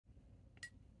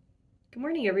Good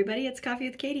morning, everybody. It's Coffee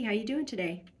with Katie. How you doing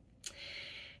today?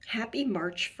 Happy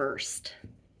March 1st.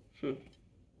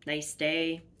 Nice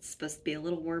day. It's supposed to be a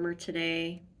little warmer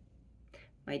today.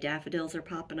 My daffodils are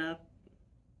popping up.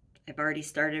 I've already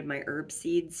started my herb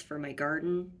seeds for my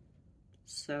garden.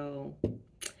 So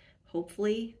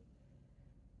hopefully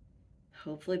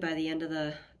by the end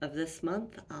of this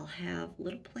month, I'll have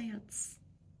little plants.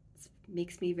 It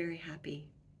makes me very happy.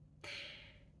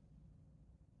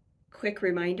 Quick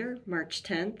reminder, March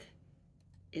 10th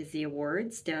is the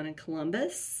awards down in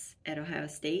Columbus at Ohio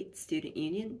State Student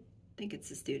Union. I think it's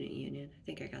the Student Union. I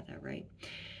think I got that right.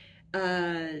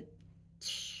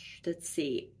 Let's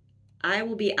see. I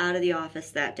will be out of the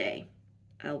office that day.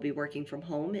 I'll be working from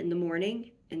home in the morning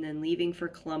and then leaving for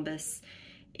Columbus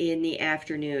in the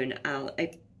afternoon.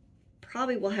 I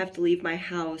probably will have to leave my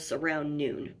house around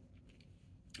noon.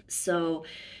 So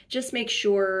just make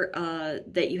sure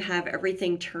that you have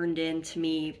everything turned in to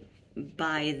me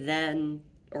by then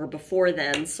or before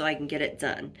then so I can get it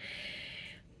done.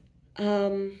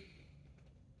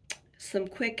 Some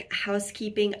quick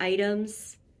housekeeping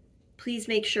items. Please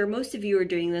make sure, most of you are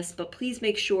doing this, but please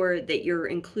make sure that you're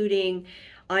including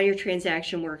on your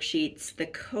transaction worksheets the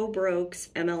co-broke's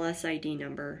MLS ID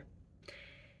number.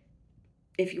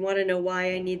 If you want to know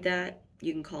why I need that,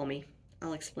 you can call me.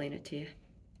 I'll explain it to you.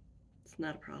 It's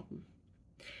not a problem.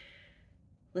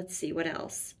 Let's see, what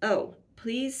else? Oh,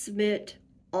 please submit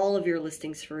all of your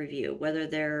listings for review, whether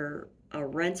they're a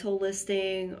rental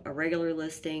listing, a regular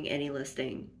listing, any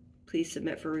listing. Please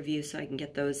submit for review so I can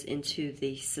get those into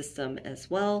the system as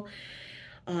well.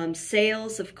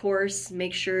 Sales, of course,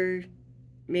 make sure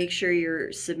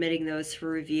you're submitting those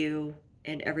for review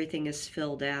and everything is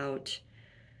filled out.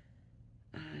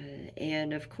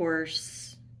 And of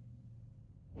course,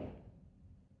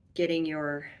 getting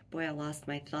your, boy, I lost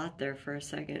my thought there for a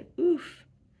second. Oof,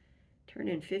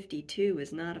 turning 52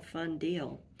 is not a fun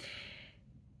deal.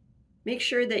 Make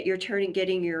sure that you're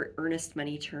getting your earnest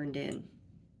money turned in.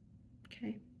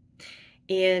 Okay.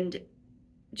 And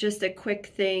just a quick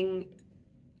thing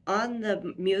on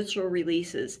the mutual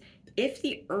releases, if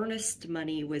the earnest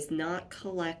money was not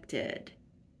collected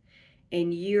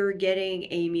and you're getting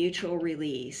a mutual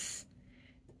release,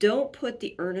 don't put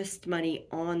the earnest money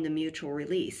on the mutual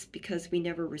release because we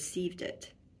never received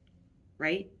it,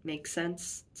 right? Makes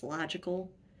sense? It's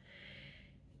logical.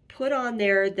 Put on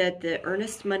there that the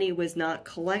earnest money was not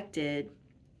collected,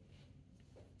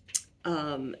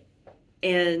 and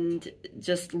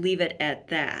just leave it at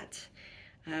that.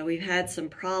 We've had some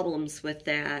problems with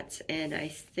that, and I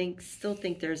still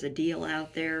think there's a deal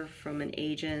out there from an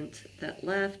agent that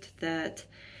left that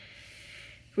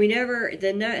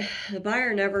the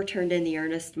buyer never turned in the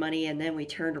earnest money, and then we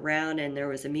turned around and there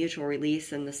was a mutual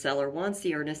release and the seller wants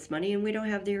the earnest money and we don't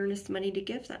have the earnest money to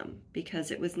give them because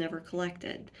it was never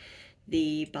collected.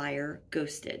 The buyer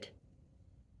ghosted.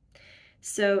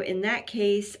 So in that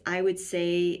case, I would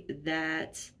say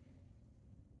that,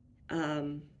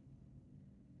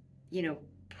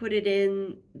 put it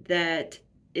in that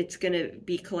it's going to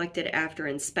be collected after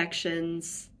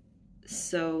inspections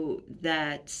so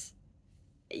that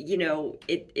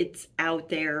it's out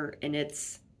there and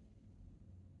it's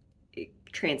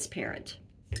transparent.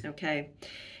 Okay.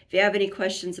 If you have any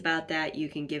questions about that, you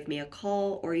can give me a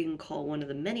call or you can call one of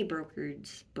the many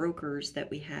brokers that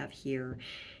we have here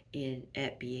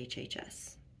at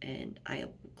BHHS, and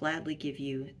I'll gladly give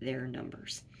you their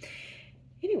numbers.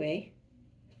 Anyway,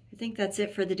 I think that's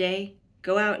it for the day.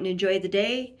 Go out and enjoy the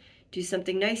day. Do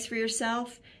something nice for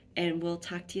yourself, and we'll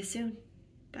talk to you soon.